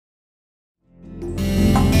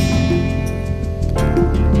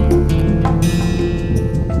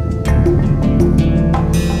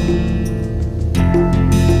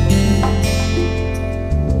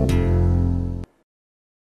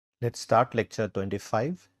Let's start lecture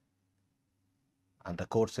 25, and the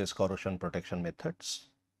course is corrosion protection methods.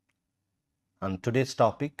 And today's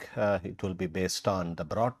topic, it will be based on the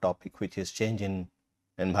broad topic, which is change in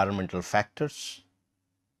environmental factors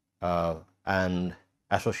and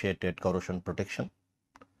associated corrosion protection.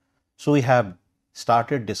 So we have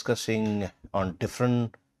started discussing on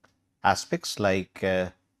different aspects like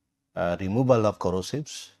removal of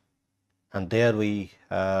corrosives, and there we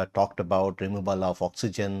talked about removal of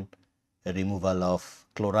oxygen, removal of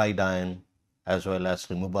chloride ion, as well as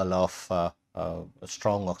removal of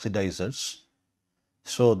strong oxidizers.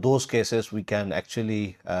 So those cases we can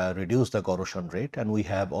actually reduce the corrosion rate, and we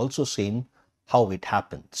have also seen how it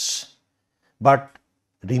happens. But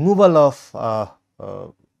removal of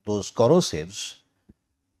those corrosives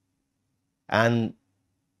and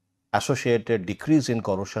associated decrease in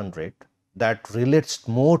corrosion rate, that relates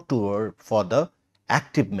more toward for the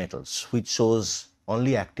active metals, which shows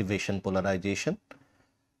only activation polarization,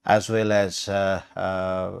 as well as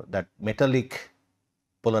that metallic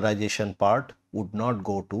polarization part would not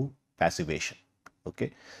go to passivation.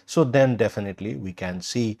 Okay. So then definitely we can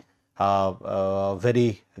see a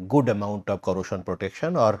very good amount of corrosion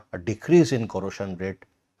protection or a decrease in corrosion rate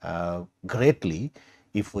greatly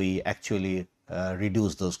if we actually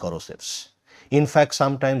reduce those corrosives. In fact,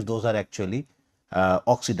 sometimes those are actually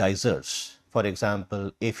oxidizers. For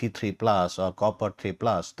example, Fe3 plus or copper 3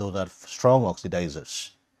 plus, those are strong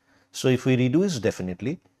oxidizers. So if we reduce,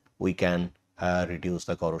 definitely we can reduce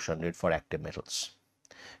the corrosion rate for active metals.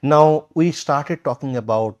 Now we started talking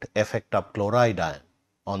about effect of chloride ion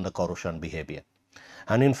on the corrosion behavior,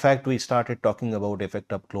 and in fact we started talking about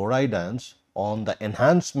effect of chloride ions on the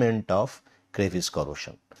enhancement of crevice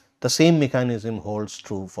corrosion. The same mechanism holds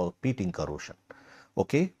true for pitting corrosion,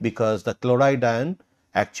 okay, because the chloride ion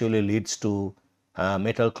actually leads to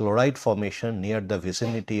metal chloride formation near the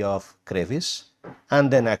vicinity of crevice,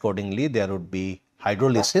 and then accordingly there would be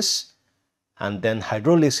hydrolysis, and then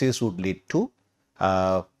hydrolysis would lead to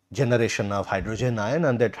generation of hydrogen ion,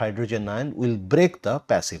 and that hydrogen ion will break the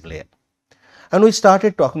passive layer. And we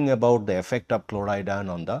started talking about the effect of chloride ion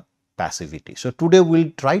on the passivity. So today we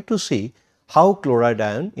will try to see how chloride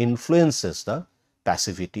ion influences the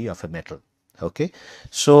passivity of a metal. Okay.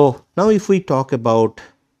 So now if we talk about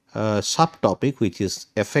a subtopic, which is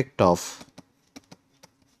effect of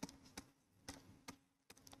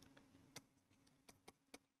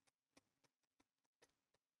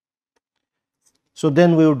so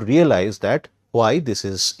then we would realize that why this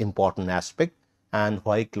is important aspect and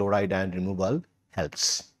why chloride ion removal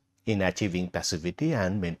helps in achieving passivity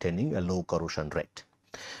and maintaining a low corrosion rate.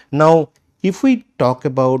 Now if we talk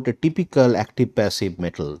about a typical active passive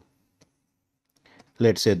metal,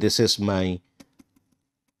 let's say this is my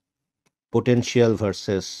potential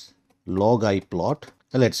versus log I plot.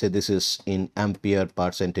 Let's say this is in ampere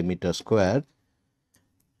per centimeter square.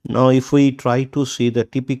 Now if we try to see the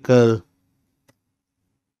typical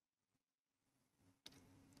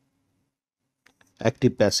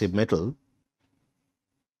active passive metal,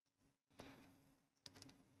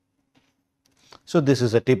 so this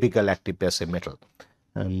is a typical active passive metal,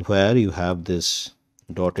 and where you have this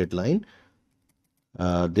dotted line,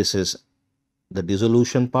 this is the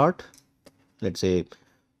dissolution part, let's say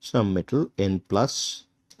some metal N plus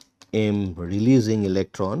M releasing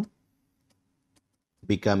electron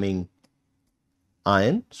becoming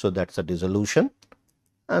ion, so that's a dissolution,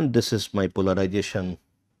 and this is my polarization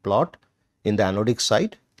plot in the anodic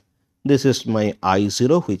side. This is my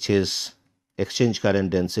I0, which is exchange current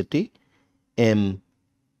density, M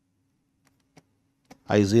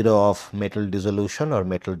I0 of metal dissolution or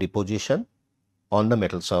metal deposition on the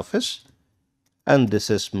metal surface, and this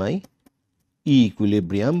is my E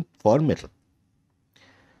equilibrium for metal.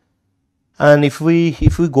 And if we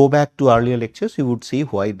go back to earlier lectures, you would see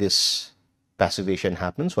why this passivation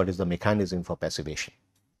happens, what is the mechanism for passivation.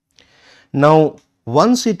 Now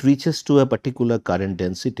once it reaches to a particular current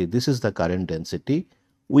density, this is the current density,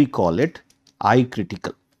 we call it I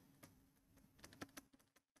critical,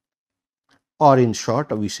 or in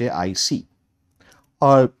short we say IC,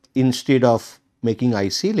 or instead of making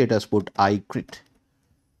IC, let us put I crit,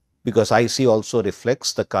 because IC also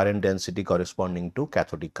reflects the current density corresponding to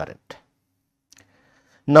cathodic current.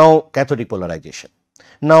 Now cathodic polarization.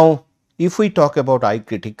 Now if we talk about I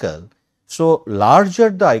critical, so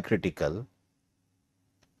larger the I critical,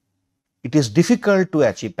 it is difficult to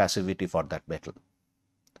achieve passivity for that metal.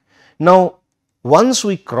 Now once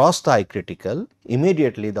we cross the I critical,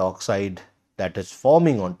 immediately the oxide that is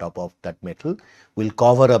forming on top of that metal will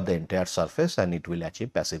cover up the entire surface and it will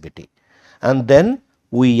achieve passivity. And then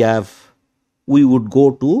we would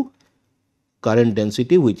go to current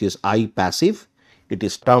density which is I passive, it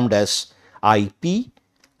is termed as IP,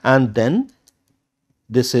 and then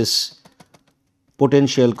this is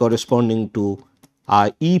potential corresponding to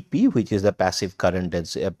EP, which is the passive current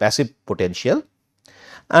density, passive potential,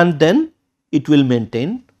 and then it will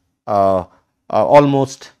maintain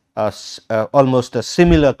almost a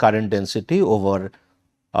similar current density over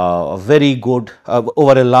a very good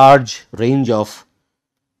over a large range of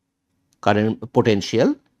current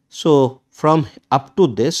potential. So, from up to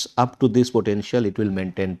this potential it will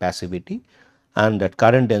maintain passivity, and that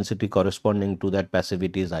current density corresponding to that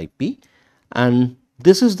passivity is IP, and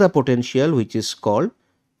this is the potential which is called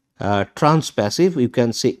transpassive. You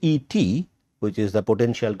can say ET, which is the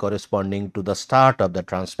potential corresponding to the start of the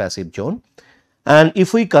transpassive zone, and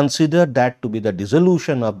if we consider that to be the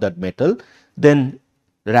dissolution of that metal, then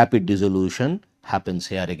rapid dissolution happens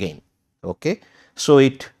here again. Okay. So,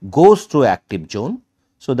 it goes through active zone.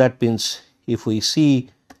 So, that means if we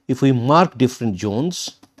mark different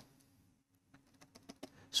zones,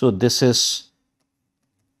 so this is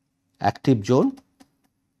active zone,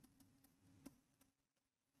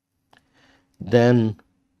 then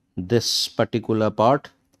this particular part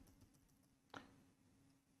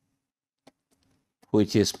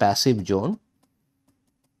which is passive zone,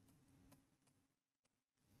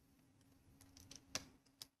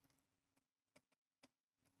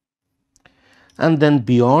 and then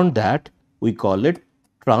beyond that we call it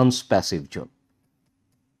transpassive zone.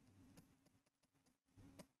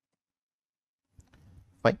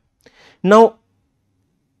 Fine. Now,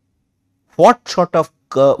 what sort of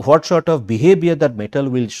behavior that metal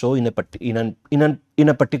will show in a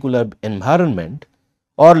particular environment,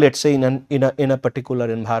 or let us say in a particular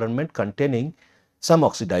environment containing some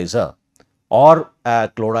oxidizer or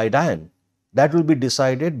a chloride ion, that will be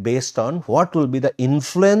decided based on what will be the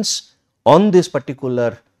influence on this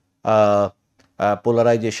particular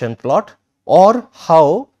polarization plot, or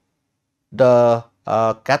how the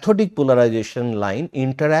cathodic polarization line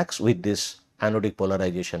interacts with this anodic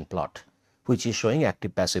polarization plot, which is showing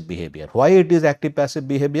active passive behavior. Why it is active passive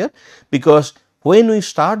behavior? Because when we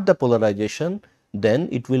start the polarization, then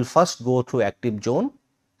it will first go through active zone,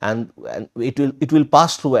 and it will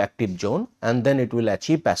pass through active zone, and then it will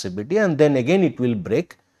achieve passivity, and then again it will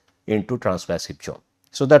break into transpassive zone.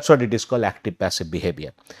 So, that is what it is called active passive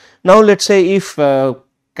behavior. Now, let us say if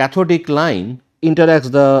cathodic line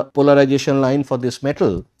interacts, the polarization line for this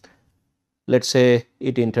metal, let us say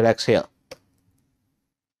it interacts here.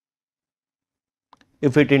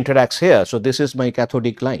 If it interacts here, so this is my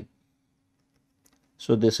cathodic line.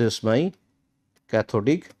 So, this is my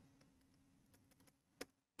cathodic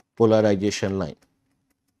polarization line,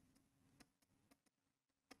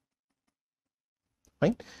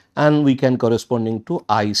 right, and we can corresponding to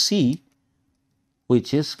IC,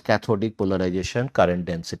 which is cathodic polarization current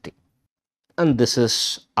density, and this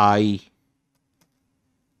is I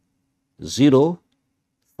 0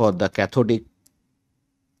 for the cathodic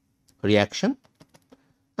reaction,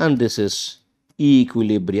 and this is E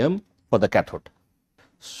equilibrium for the cathode.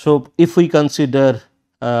 So, if we consider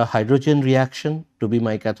hydrogen reaction to be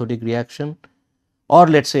my cathodic reaction, or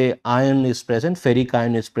let us say iron is present, ferric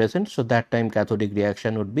ion is present. So, that time cathodic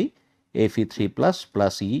reaction would be Fe3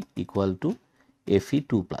 plus E equal to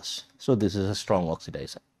Fe2 plus. So, this is a strong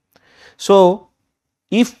oxidizer. So,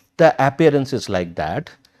 if the appearance is like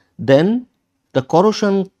that, then the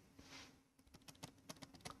corrosion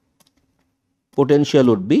potential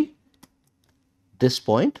would be this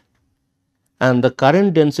point, and the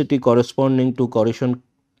current density corresponding to corrosion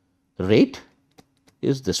rate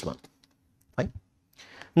is this one. Fine.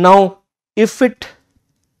 Now, if it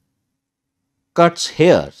cuts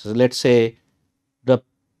here, so let us say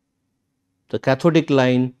the cathodic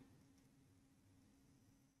line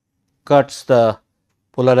cuts the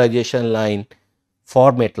polarization line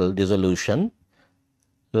for metal dissolution,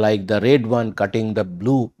 like the red one cutting the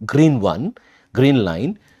green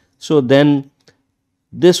line. So, then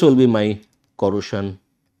this will be my corrosion,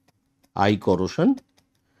 I corrosion,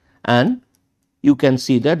 and you can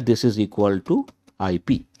see that this is equal to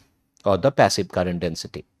IP, or the passive current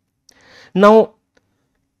density. Now,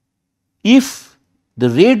 if the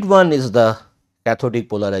red one is the cathodic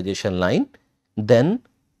polarization line, then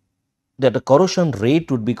the corrosion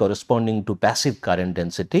rate would be corresponding to passive current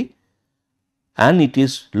density, and it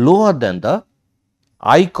is lower than the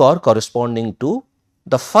I core corresponding to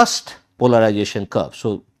the first polarization curve.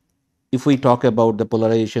 So, if we talk about the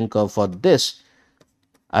polarization curve for this,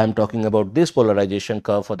 I am talking about this polarization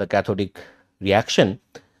curve for the cathodic reaction.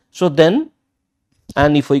 So, then,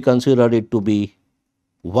 and if we consider it to be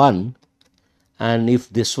 1, and if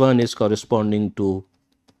this one is corresponding to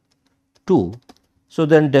 2. So,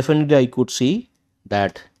 then definitely I could see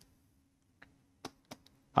that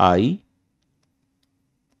I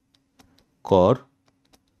core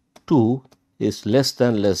 2 is less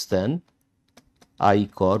than I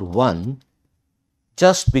core 1,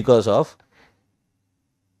 just because of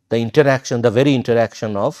the interaction, the very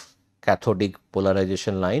interaction of cathodic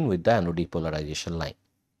polarization line with the anodic polarization line.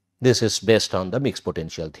 This is based on the mixed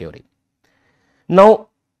potential theory. Now,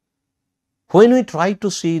 when we try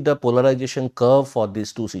to see the polarization curve for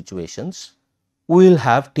these two situations, we will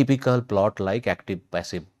have typical plot like active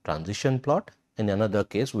passive transition plot. In another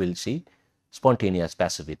case, we will see spontaneous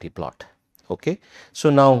passivity plot. Okay. So,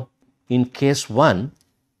 now in case 1,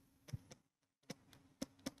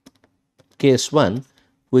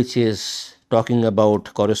 which is talking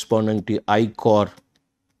about corresponding to I core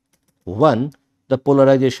 1, the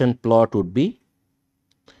polarization plot would be,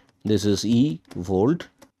 this is E volt,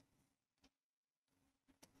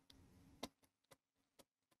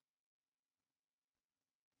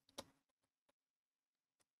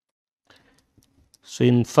 so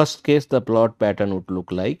in first case the plot pattern would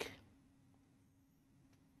look like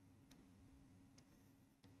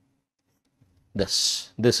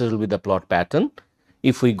this. This will be the plot pattern.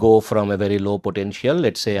 If we go from a very low potential,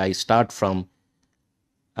 let us say I start from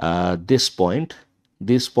this point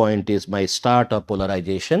is my start of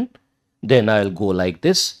polarization, then I will go like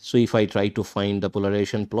this. So, if I try to find the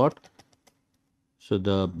polarization plot, so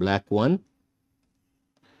the black one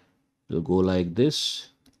will go like this,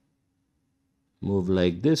 move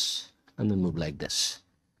like this, and then move like this.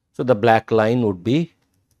 So, the black line would be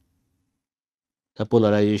the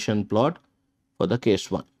polarization plot for the case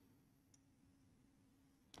 1.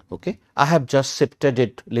 Okay. I have just shifted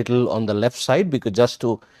it little on the left side, because just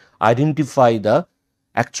to identify the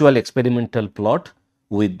actual experimental plot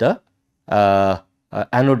with the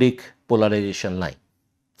anodic polarization line.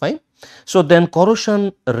 Fine. So, then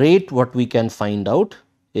corrosion rate, what we can find out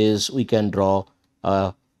is we can draw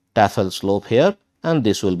a Tafel slope here, and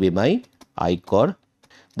this will be my I core,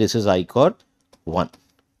 this is I core 1.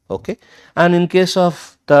 Okay. And in case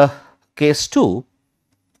of the case 2,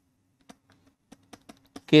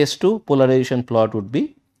 polarization plot would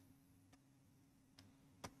be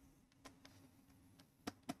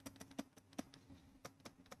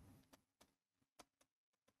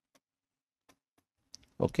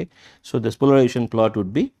okay. So, this polarization plot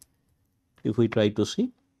would be, if we try to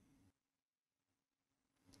see,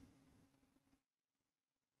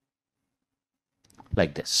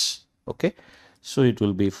 like this. Okay. So, it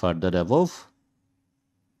will be further above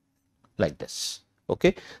like this.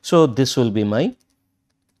 Okay. So, this will be my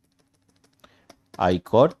I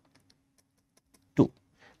core 2.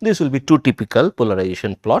 This will be two typical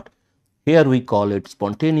polarization plot. Here we call it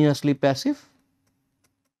spontaneously passive,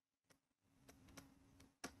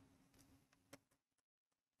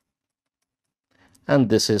 and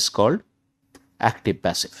this is called active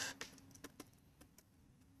passive.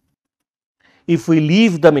 If we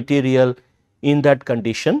leave the material in that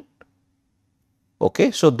condition,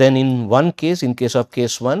 okay, so then in one case, in case of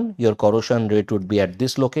case 1, your corrosion rate would be at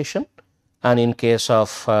this location, and in case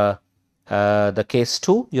of the case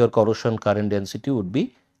 2, your corrosion current density would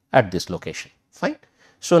be at this location. Fine.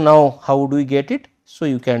 So, now how do we get it? So,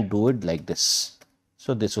 you can do it like this.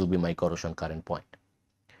 So, this will be my corrosion current point.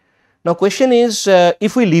 Now, question is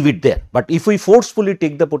if we leave it there, but if we forcefully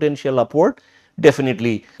take the potential upward,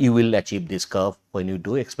 definitely you will achieve this curve when you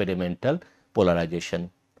do experimental polarization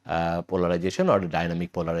or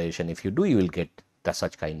dynamic polarization. If you do, you will get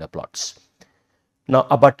such kind of plots. Now,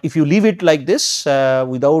 but if you leave it like this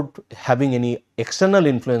without having any external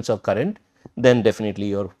influence of current, then definitely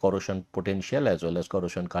your corrosion potential as well as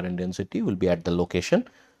corrosion current density will be at the location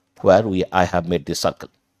where I have made this circle.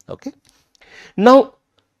 Okay. Now,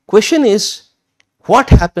 question is, what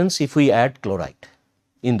happens if we add chloride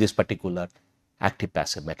in this particular active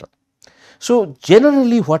passive metal? So,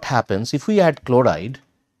 generally what happens if we add chloride,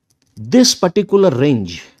 this particular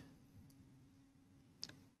range,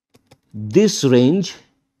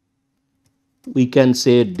 we can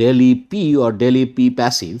say del EP or del EP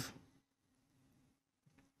passive,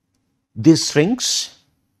 this shrinks.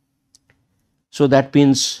 So, that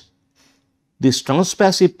means this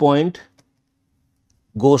transpassive point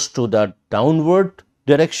goes to the downward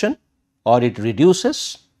direction or it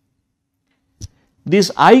reduces.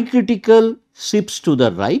 This I critical shifts to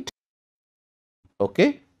the right,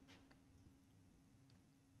 okay,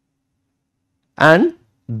 and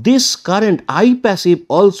this current I passive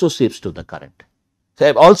also shifts to the current,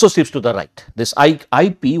 also shifts to the right. This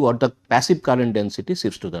IP or the passive current density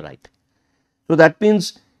shifts to the right. So, that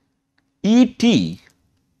means ET,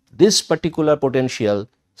 this particular potential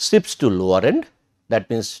shifts to lower end. That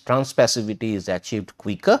means transpassivity is achieved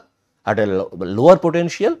quicker at a lower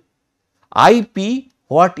potential. IP,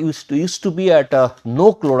 what used to be at a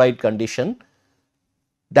no chloride condition,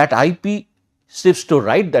 that IP shifts to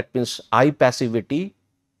right. That means I passivity,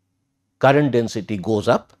 current density goes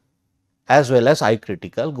up, as well as I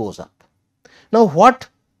critical goes up. Now, what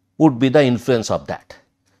would be the influence of that?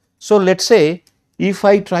 So, let us say if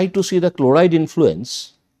I try to see the chloride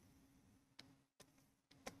influence,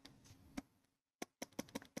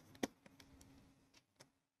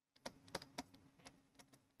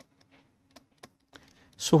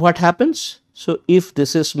 so what happens? So, if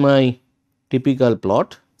this is my typical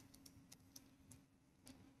plot,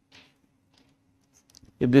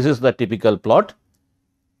 if this is the typical plot,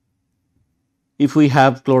 if we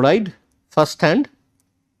have chloride first hand,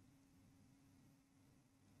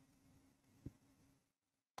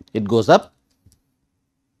 it goes up.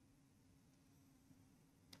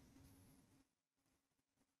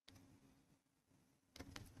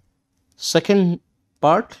 Second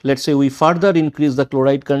part, let us say we further increase the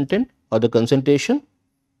chloride content or the concentration,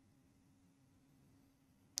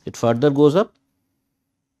 it further goes up.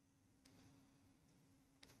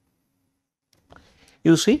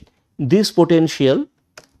 You see, this potential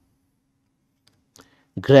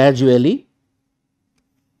gradually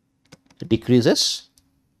decreases,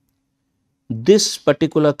 this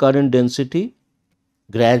particular current density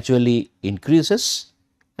gradually increases,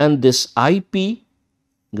 and this IP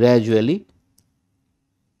gradually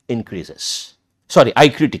increases, sorry, I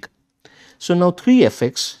critical. So, now 3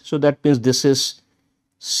 effects. So, that means this is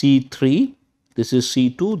C3, this is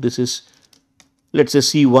C2, this is let us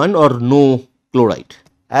say C1 or no chloride.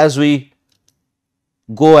 As we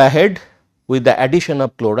go ahead with the addition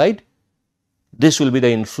of chloride, this will be the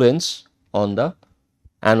influence on the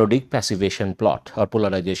anodic passivation plot or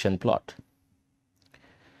polarization plot.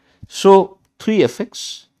 So, 3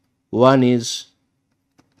 effects, one is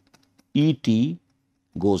ET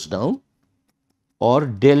goes down or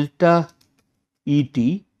delta ET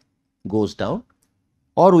goes down,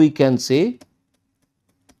 or we can say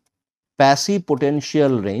passive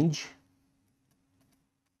potential range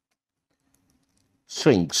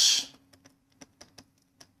shrinks.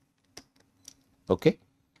 Okay.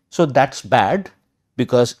 So, that is bad,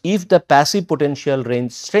 because if the passive potential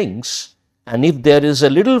range shrinks and if there is a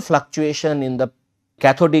little fluctuation in the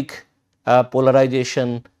cathodic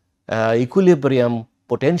polarization equilibrium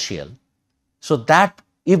potential, so that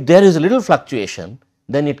if there is a little fluctuation,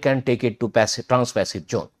 then it can take it to passive transpassive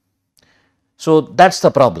zone. So, that is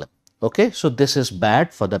the problem. Okay. So, this is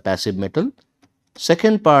bad for the passive metal.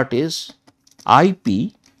 Second part is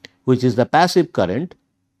IP, which is the passive current,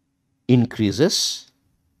 increases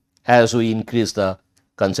as we increase the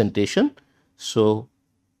concentration. So,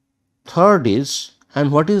 third is,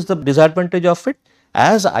 and what is the disadvantage of it?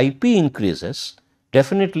 As IP increases,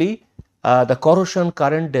 definitely the corrosion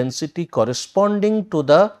current density corresponding to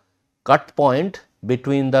the cut point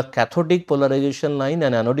between the cathodic polarization line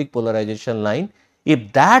and anodic polarization line,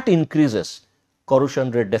 if that increases,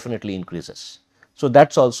 corrosion rate definitely increases. So,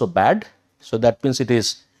 that is also bad. So, that means it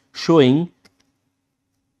is showing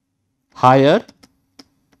higher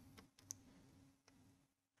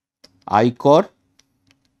I-core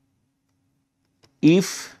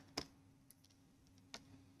if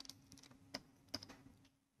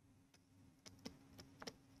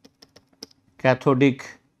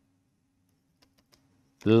cathodic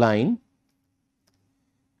line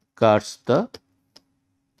cuts the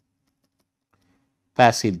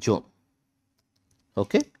passive zone.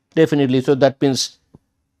 Okay. Definitely. So, that means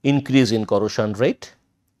increase in corrosion rate.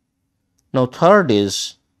 Now, third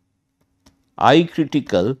is I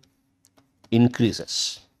critical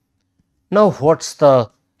increases. Now, what is the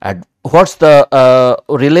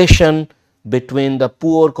relation between the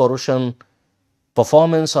poor corrosion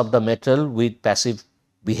performance of the metal with passive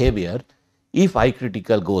behavior if I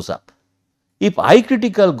critical goes up? If I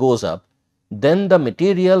critical goes up, then the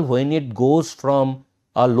material, when it goes from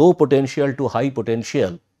a low potential to high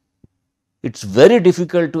potential, it is very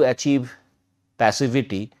difficult to achieve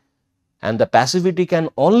passivity, and the passivity can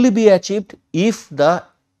only be achieved if the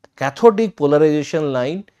cathodic polarization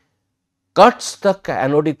line cuts the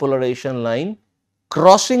anodic polarization line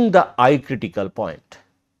crossing the I critical point,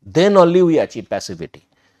 then only we achieve passivity.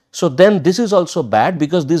 So, then this is also bad,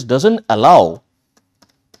 because this does not allow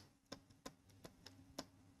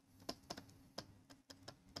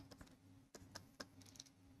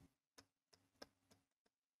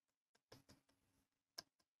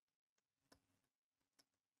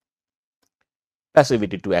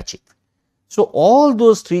passivity to achieve. So, all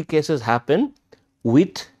those 3 cases happen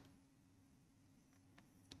with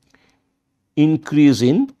increase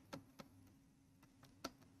in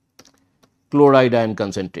chloride ion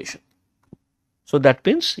concentration. So, that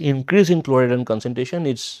means increase in chloride ion concentration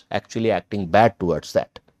is actually acting bad towards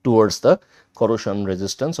that, towards the corrosion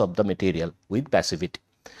resistance of the material with passivity.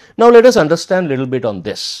 Now, let us understand little bit on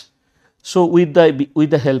this. So, with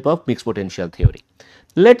the help of mixed potential theory,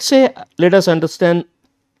 let us understand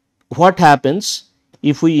what happens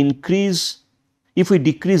if we decrease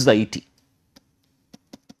the ET.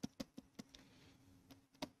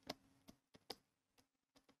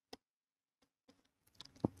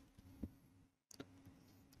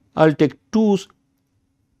 I will take two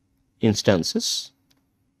instances,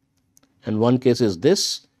 and one case is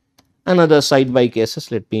this, another side by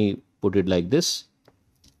cases. Let me put it like this.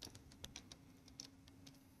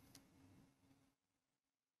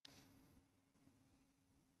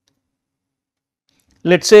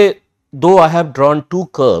 Let us say, though I have drawn two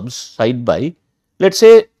curves side by, let us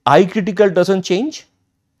say I critical does not change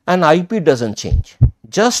and IP does not change.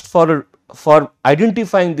 Just for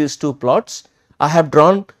identifying these two plots, I have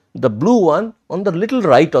drawn the blue one on the little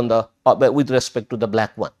right on the with respect to the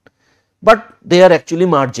black one, but they are actually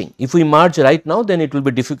merging. If we merge right now, then it will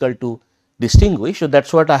be difficult to distinguish. So, that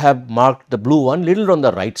is what I have marked the blue one little on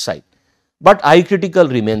the right side, but I critical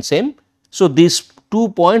remains same. So, these 2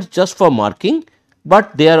 points just for marking,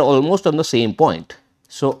 but they are almost on the same point.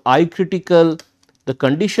 So, I critical, the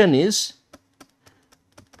condition is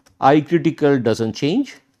I critical does not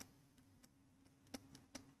change,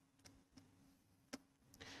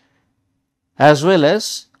 as well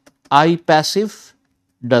as I passive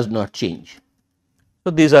does not change.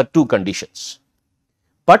 So, these are two conditions,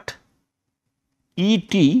 but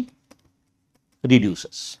ET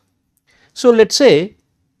reduces. So, let us say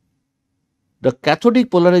the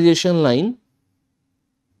cathodic polarization line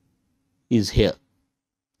is here,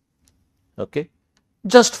 okay.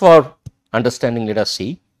 Just for understanding, let us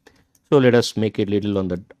see. So, let us make it little on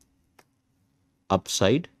the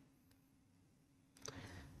upside.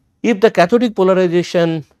 If the cathodic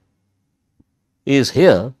polarization is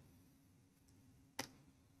here,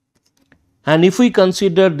 and if we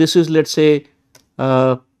consider this is, let us say,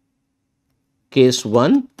 case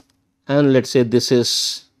 1, and let us say this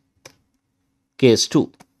is case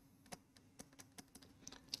 2.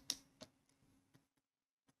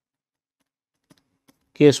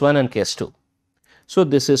 Case 1 and case 2. So,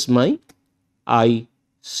 this is my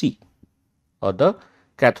IC, or the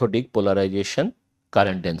cathodic polarization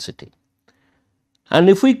current density. And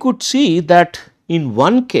if we could see that in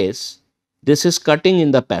one case this is cutting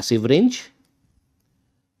in the passive range,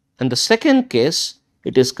 and the second case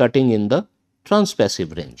it is cutting in the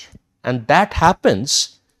transpassive range, and that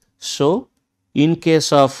happens. So, in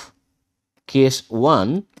case of case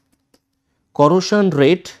 1, corrosion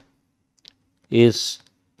rate is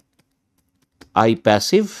I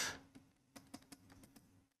passive,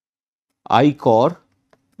 I core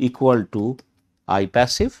equal to I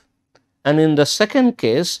passive, and in the second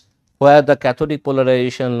case where the cathodic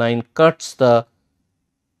polarization line cuts the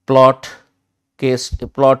plot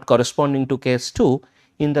corresponding to case 2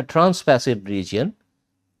 in the transpassive region,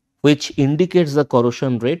 which indicates the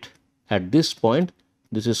corrosion rate at this point,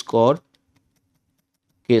 this is called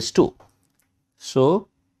case 2. So,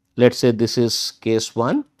 let us say this is case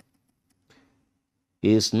 1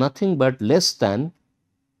 is nothing but less than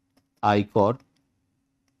I core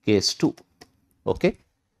case 2. Okay.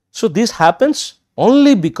 So, this happens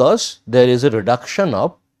only because there is a reduction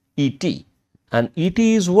of ET, and ET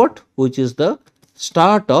is what? Which is the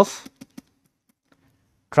start of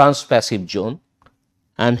transpassive zone,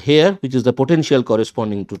 and here which is the potential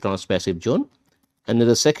corresponding to transpassive zone, and in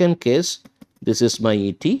the second case this is my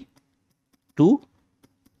ET 2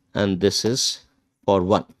 and this is for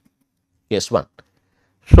 1, case 1.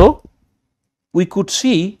 So, we could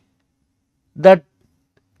see that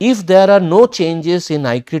if there are no changes in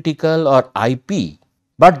I critical or IP,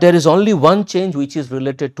 but there is only one change which is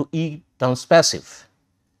related to E transpassive.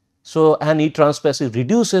 So, and E transpassive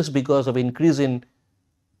reduces because of increase in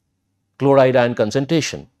chloride ion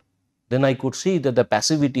concentration, then I could see that the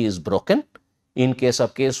passivity is broken. In case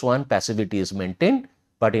of case 1, passivity is maintained,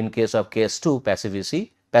 but in case of case 2,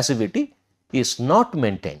 passivity is not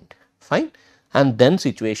maintained, fine, and then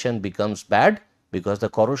situation becomes bad because the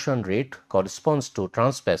corrosion rate corresponds to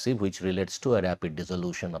transpassive, which relates to a rapid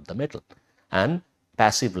dissolution of the metal, and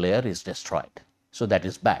passive layer is destroyed. So, that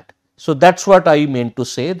is bad. So, that is what I meant to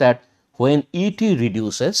say, that when ET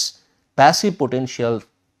reduces, passive potential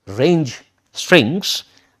range shrinks,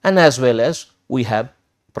 and as well as we have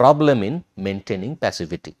problem in maintaining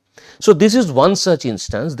passivity. So, this is one such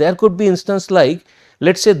instance. There could be instance like,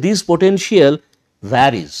 let us say this potential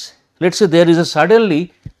varies, Let us say there is a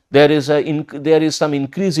suddenly there is some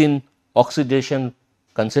increase in oxidation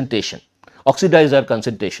concentration, oxidizer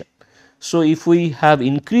concentration. So, if we have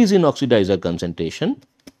increase in oxidizer concentration,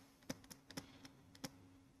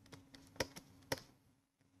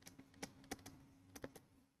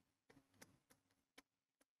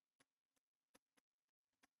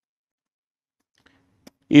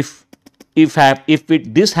 if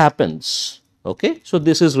this happens, okay, so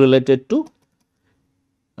this is related to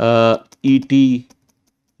ET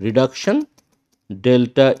reduction,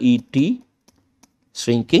 delta ET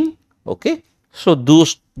shrinking, okay. So,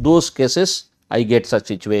 those cases I get such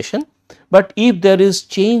situation, but if there is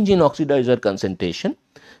change in oxidizer concentration,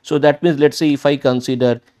 so that means let us say if I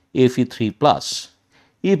consider Fe3 plus,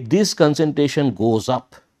 if this concentration goes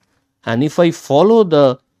up and if I follow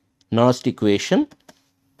the Nernst equation,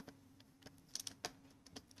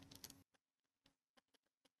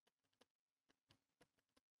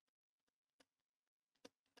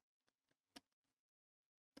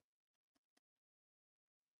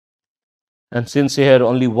 and since here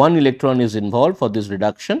only one electron is involved for this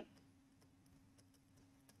reduction,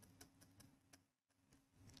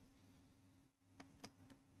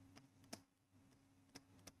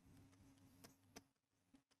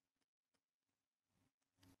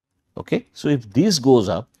 okay. So, if this goes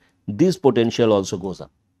up, this potential also goes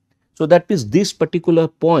up. So, that means this particular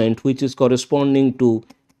point which is corresponding to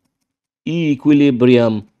E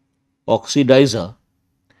equilibrium oxidizer.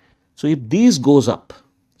 So, if this goes up,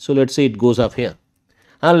 so let us say it goes up here,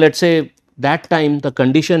 and let us say that time the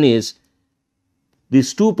condition is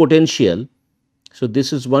these two potential. So,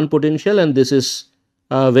 this is one potential and this is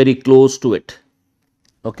very close to it,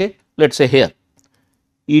 okay. Let us say here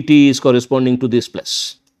ET is corresponding to this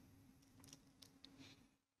plus,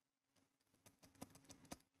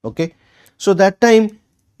 okay. So, that time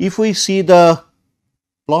if we see the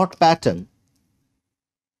plot pattern,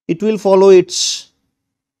 it will follow its,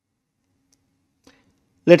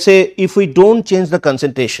 let us say if we do not change the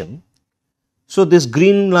concentration, so this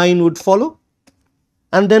green line would follow,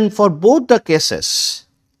 and then for both the cases,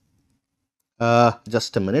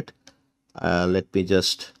 just a minute, let me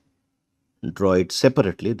just draw it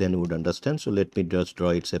separately, then you would understand. So, let me just draw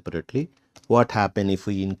it separately. What happen if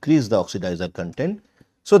we increase the oxidizer content?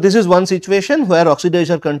 So, this is one situation where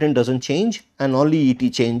oxidizer content does not change and only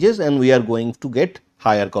ET changes, and we are going to get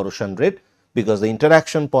higher corrosion rate, because the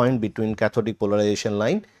interaction point between cathodic polarization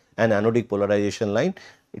line and anodic polarization line,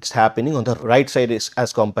 it is happening on the right side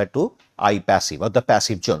as compared to I passive or the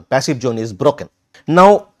passive zone is broken.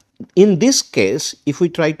 Now, in this case, if we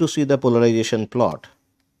try to see the polarization plot,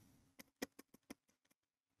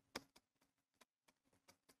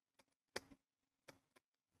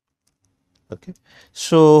 okay.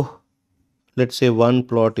 So, let us say one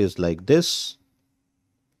plot is like this,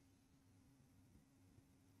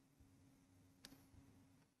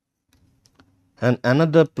 and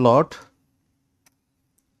another plot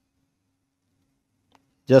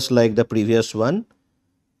just like the previous one.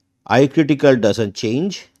 I critical does not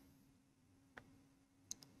change,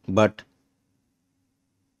 but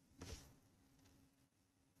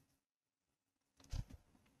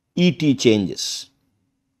ET changes.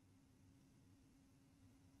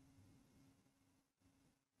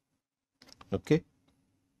 Okay.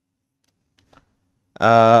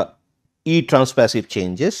 E transpassive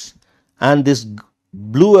changes, and this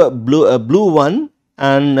blue one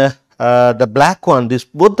and the black one, this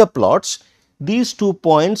both the plots, these 2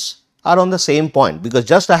 points are on the same point, because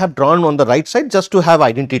just I have drawn on the right side just to have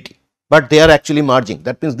identity, but they are actually merging.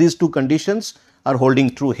 That means these two conditions are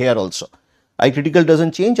holding true here also. I critical does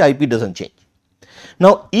not change, IP does not change.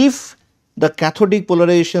 Now, if the cathodic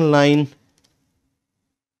polarization line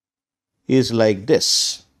is like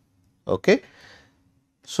this, okay.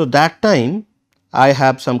 So, that time I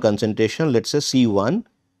have some concentration, let us say C1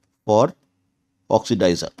 for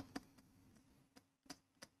oxidizer,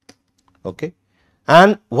 okay.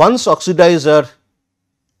 And once oxidizer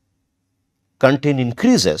content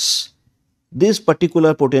increases, this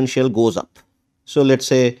particular potential goes up. So, let us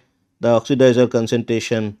say the oxidizer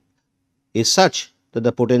concentration is such that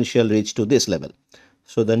the potential reach to this level.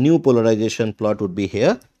 So, the new polarization plot would be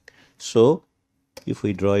here. So, if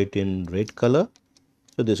we draw it in red color,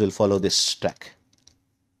 so this will follow this track,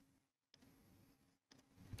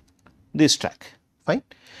 fine.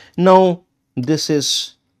 Now, this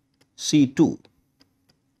is C2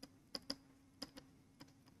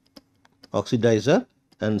 oxidizer,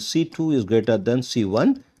 and C2 is greater than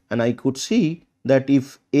C1, and I could see that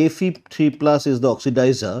if Fe3 plus is the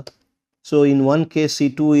oxidizer, so in one case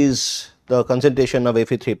C2 is the concentration of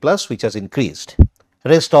Fe3 plus which has increased,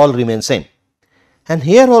 rest all remain same. And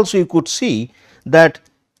here also you could see that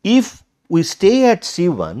if we stay at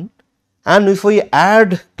C1 and if we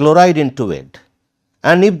add chloride into it,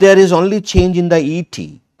 and if there is only change in the ET,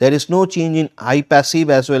 there is no change in I passive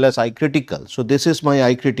as well as I critical. So, this is my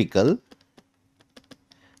I critical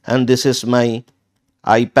and this is my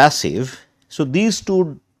I passive. So, these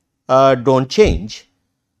two do not change,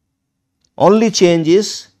 only change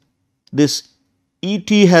is this ET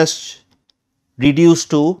has reduced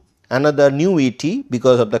to another new ET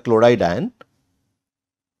because of the chloride ion,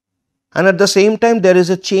 and at the same time there is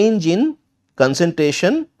a change in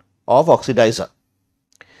concentration of oxidizer.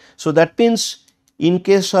 So, that means in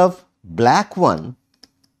case of black plot,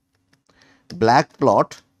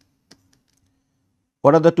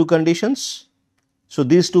 what are the two conditions? So,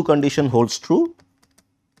 these two conditions holds true,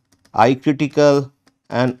 I critical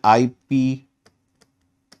and IP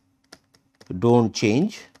do not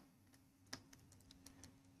change,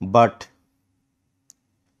 but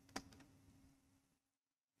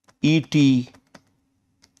ET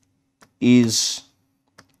is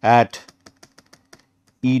at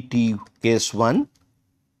ET case 1.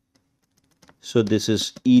 So, this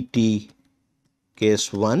is ET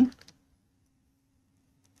case 1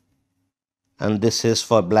 and this is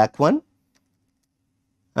for black one,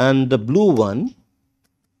 and the blue one.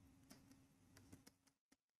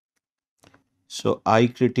 So, I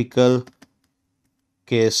critical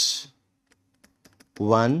case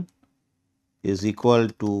 1 is equal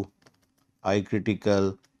to I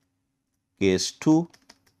critical case 2,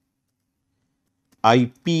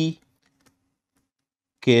 IP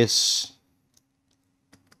case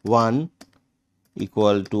 1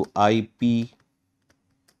 equal to IP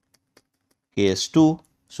case 2.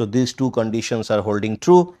 So, these two conditions are holding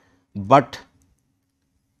true, but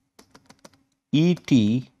ET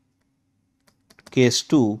case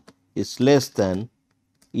 2 is less than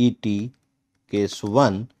ET case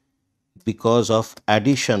 1 because of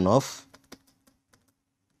addition of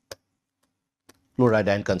chloride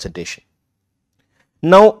ion concentration.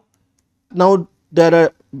 Now there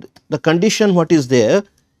are the condition what is there,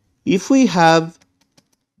 if we have,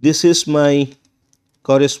 this is my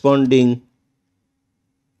corresponding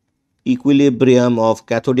equilibrium of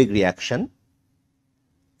cathodic reaction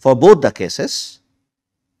for both the cases.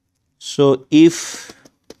 So, if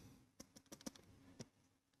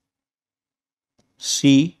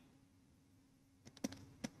C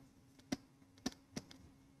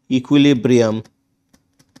equilibrium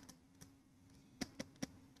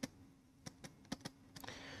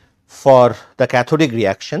for the cathodic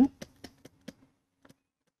reaction,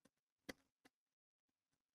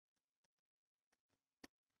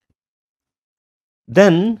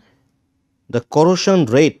 then the corrosion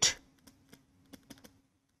rate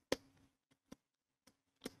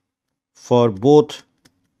for both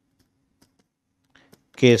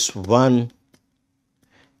case 1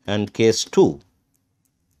 and case 2.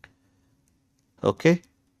 Okay.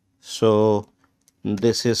 So,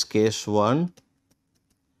 this is case 1,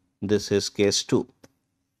 this is case 2.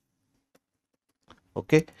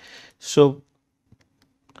 Okay. So,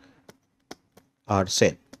 are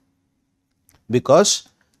same because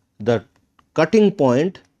the cutting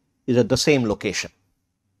point is at the same location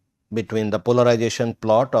between the polarization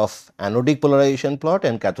plot of anodic polarization plot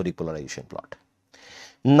and cathodic polarization plot.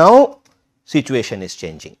 Now, situation is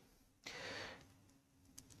changing.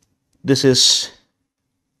 This is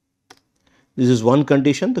one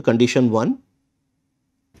condition, the condition 1.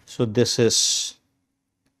 So, this is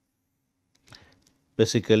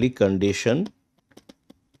basically condition,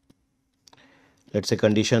 let us say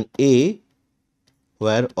condition A,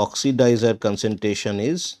 where oxidizer concentration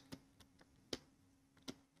is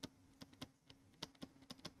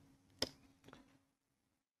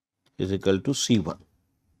equal to C1.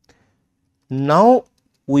 Now,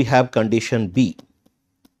 we have condition B,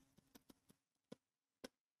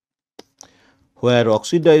 where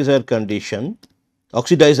oxidizer concentration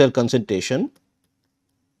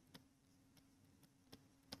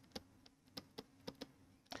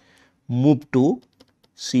move to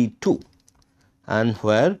C2 and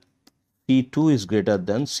where C2 is greater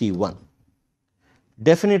than C1.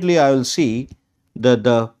 Definitely, I will see that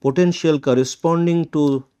the potential corresponding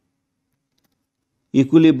to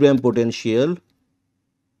equilibrium potential,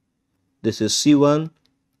 this is C1,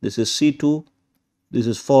 this is C2, this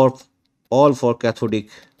is for all for cathodic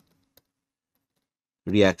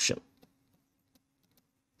reaction.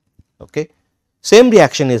 Okay. Same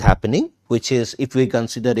reaction is happening, which is if we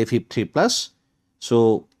consider Fe3 plus.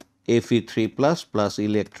 So, Fe3 plus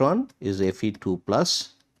electron is Fe2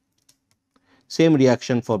 plus, same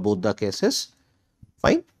reaction for both the cases,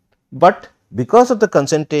 fine. But Because of the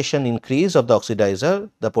concentration increase of the oxidizer,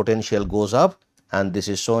 the potential goes up, and this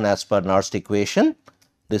is shown as per Nernst equation.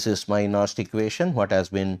 This is my Nernst equation, what has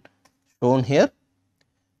been shown here.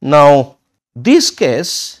 Now, this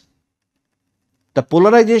case, the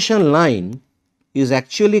polarization line is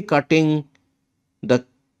actually cutting the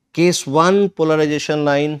case 1 polarization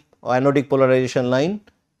line or anodic polarization line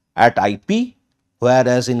at IP,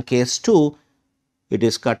 whereas in case 2 it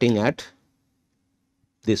is cutting at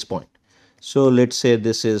this point. So, let us say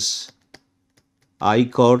this is I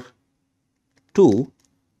core 2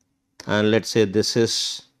 and let us say this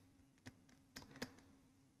is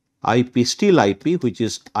IP, still IP, which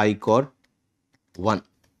is I core 1.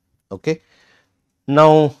 Okay.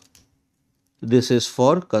 Now, this is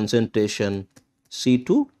for concentration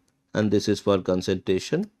C2 and this is for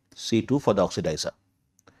concentration C2 for the oxidizer.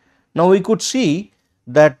 Now, we could see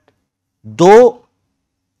that though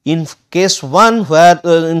in case 1 where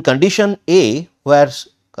in condition A where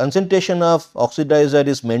concentration of oxidizer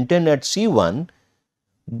is maintained at C1,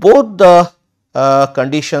 both the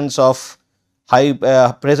conditions of high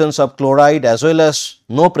presence of chloride as well as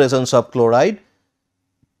no presence of chloride,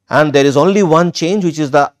 and there is only one change, which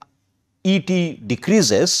is the ET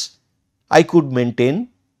decreases, I could maintain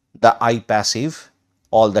the I passive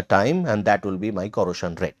all the time, and that will be my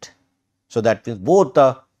corrosion rate. So, that means both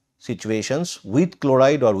the situations with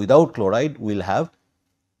chloride or without chloride will have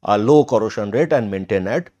a low corrosion rate and maintain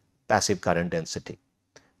at passive current density,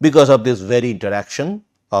 because of this very interaction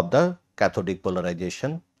of the cathodic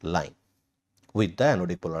polarization line with the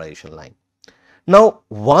anodic polarization line. Now,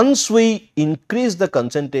 once we increase the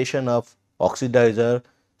concentration of oxidizer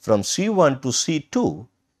from C1 to C2,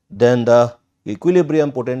 then the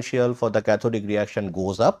equilibrium potential for the cathodic reaction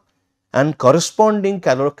goes up, and corresponding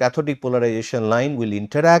cathodic polarization line will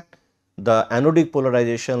interact the anodic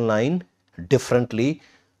polarization line differently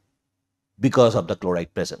because of the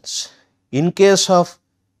chloride presence. In case of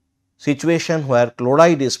situation where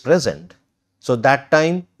chloride is present, so that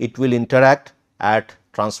time it will interact at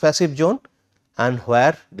transpassive zone, and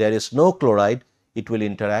where there is no chloride it will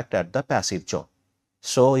interact at the passive zone.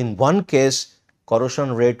 So, in one case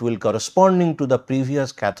corrosion rate will corresponding to the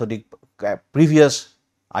previous previous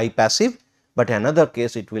I passive, but another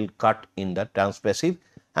case it will cut in the transpassive,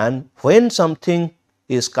 and when something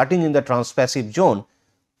is cutting in the transpassive zone,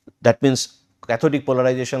 that means cathodic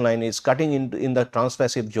polarization line is cutting in the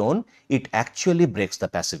transpassive zone, it actually breaks the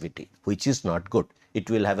passivity, which is not good. It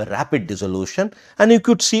will have a rapid dissolution, and you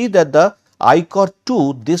could see that the I core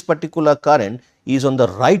 2, this particular current is on the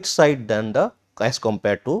right side than the as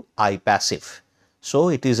compared to I passive. So,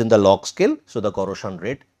 it is in the log scale. So, the corrosion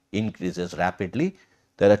rate increases rapidly.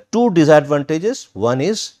 There are two disadvantages. One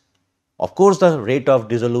is, of course, the rate of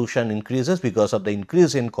dissolution increases because of the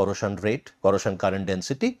increase in corrosion rate, corrosion current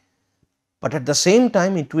density, but at the same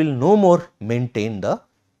time it will no more maintain the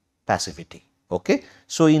passivity. Okay.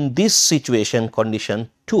 So, in this situation condition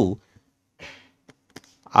 2,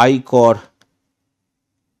 I core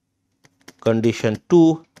condition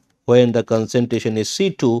 2, when the concentration is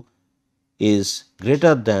C2 is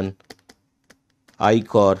greater than I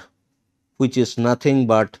core, which is nothing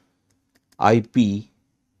but IP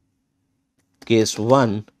case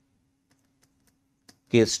 1,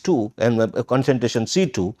 case 2 and concentration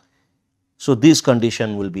C2. So, this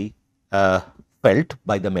condition will be felt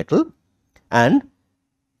by the metal, and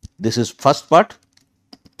this is first part,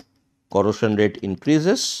 corrosion rate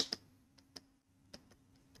increases,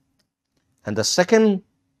 and the second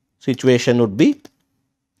situation would be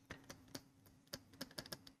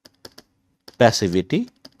passivity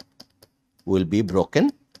will be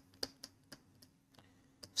broken,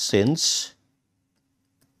 since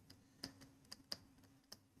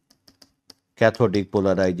cathodic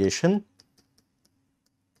polarization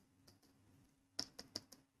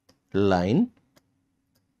line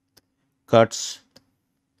cuts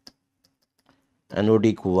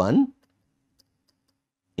anodic 1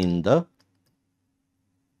 in the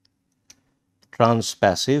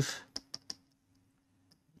transpassive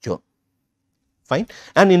zone. Fine.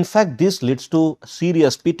 And in fact, this leads to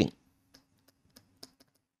serious pitting.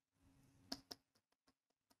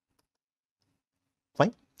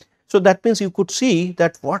 Fine. So, that means you could see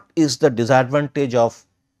that what is the disadvantage of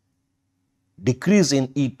decrease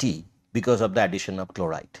in ET because of the addition of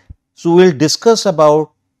chloride. So, we will discuss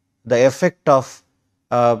about the effect of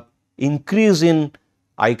increase in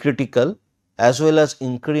I critical as well as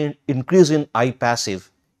increase in I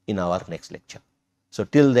passive in our next lecture. So,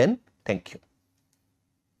 till then, thank you.